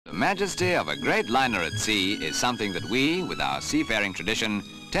majesty of a great liner at sea is something that we, with our seafaring tradition,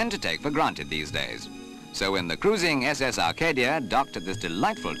 tend to take for granted these days. So when the cruising SS Arcadia docked at this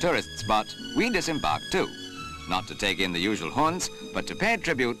delightful tourist spot, we disembarked too. Not to take in the usual haunts, but to pay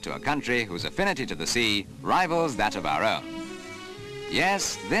tribute to a country whose affinity to the sea rivals that of our own.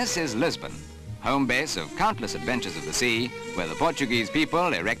 Yes, this is Lisbon, home base of countless adventures of the sea, where the Portuguese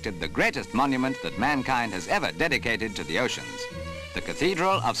people erected the greatest monument that mankind has ever dedicated to the oceans, the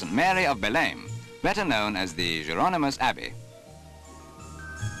Cathedral of St. Mary of Belém, better known as the Hieronymus Abbey.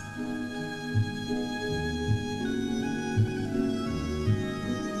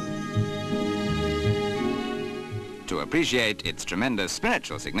 To appreciate its tremendous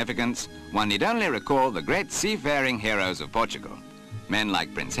spiritual significance, one need only recall the great seafaring heroes of Portugal. Men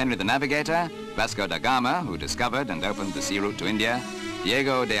like Prince Henry the Navigator, Vasco da Gama, who discovered and opened the sea route to India,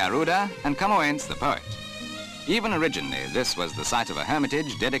 Diego de Arruda, and Camões the poet. Even originally, this was the site of a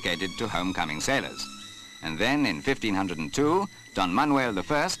hermitage dedicated to homecoming sailors. And then in 1502, Don Manuel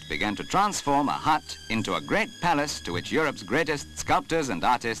I began to transform a hut into a great palace to which Europe's greatest sculptors and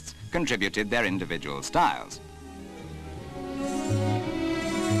artists contributed their individual styles.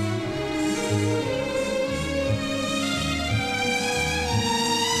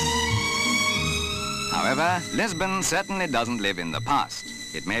 However, Lisbon certainly doesn't live in the past.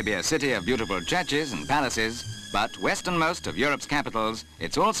 It may be a city of beautiful churches and palaces, but westernmost of Europe's capitals,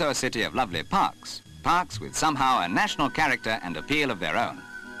 it's also a city of lovely parks. Parks with somehow a national character and appeal of their own.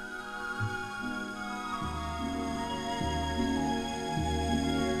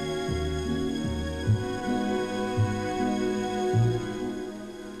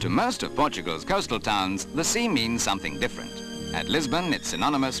 To most of Portugal's coastal towns, the sea means something different. At Lisbon, it's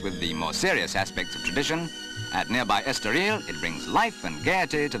synonymous with the more serious aspects of tradition. At nearby Estoril, it brings life and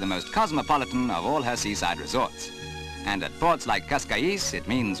gaiety to the most cosmopolitan of all her seaside resorts. And at ports like Cascais, it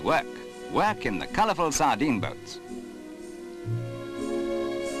means work. Work in the colorful sardine boats.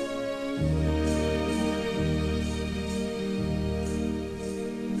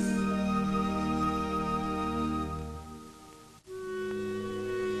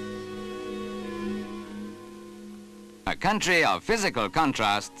 A country of physical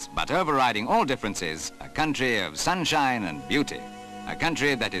contrasts, but overriding all differences, a country of sunshine and beauty. A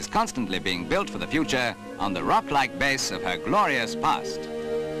country that is constantly being built for the future on the rock-like base of her glorious past.